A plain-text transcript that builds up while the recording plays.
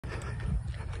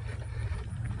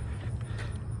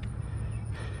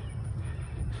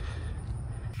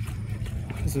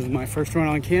This is my first run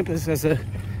on campus as a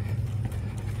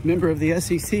member of the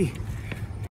SEC.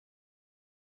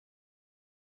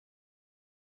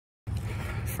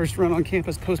 First run on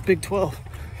campus post Big 12.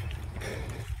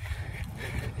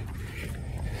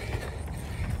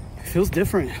 It feels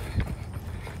different.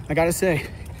 I gotta say,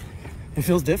 it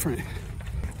feels different.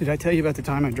 Did I tell you about the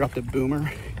time I dropped a boomer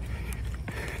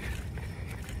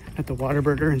at the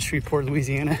Whataburger in Shreveport,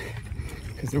 Louisiana?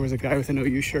 Because there was a guy with an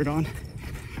OU shirt on.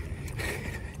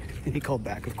 And he called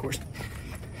back, of course.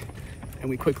 And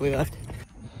we quickly left.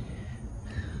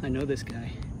 I know this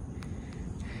guy.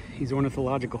 He's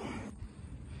ornithological.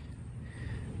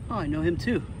 Oh, I know him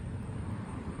too.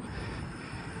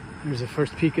 There's a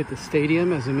first peek at the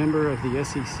stadium as a member of the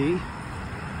SEC.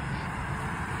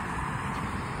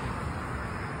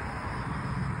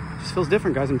 Just feels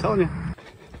different, guys, I'm telling you.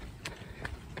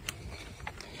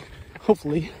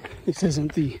 Hopefully, this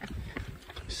isn't the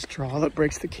straw that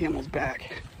breaks the camel's back.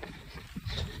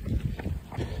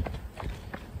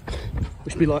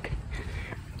 Wish me luck.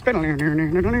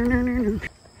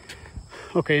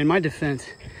 Okay, in my defense,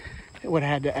 I would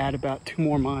have had to add about 2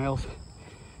 more miles,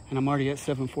 and I'm already at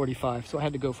 7:45, so I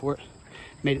had to go for it.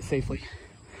 Made it safely.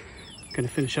 Gonna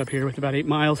finish up here with about 8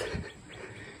 miles.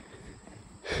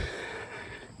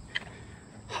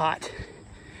 Hot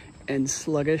and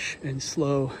sluggish and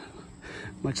slow,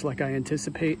 much like I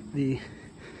anticipate the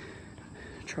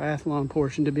triathlon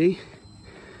portion to be,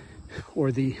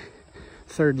 or the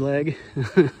third leg.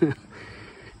 And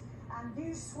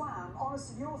you swam,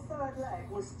 honestly, your third leg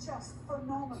was just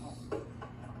phenomenal.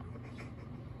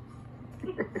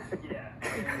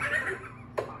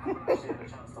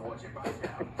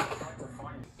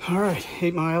 All right,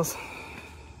 8 miles,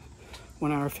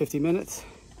 1 hour, 50 minutes,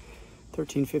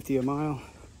 13.50 a mile,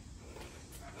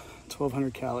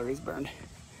 1,200 calories burned.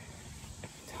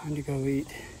 Time to go eat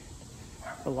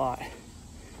a lot,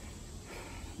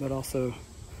 but also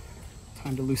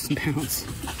time to lose some pounds.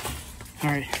 All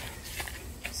right,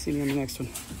 see me on the next one.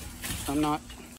 I'm not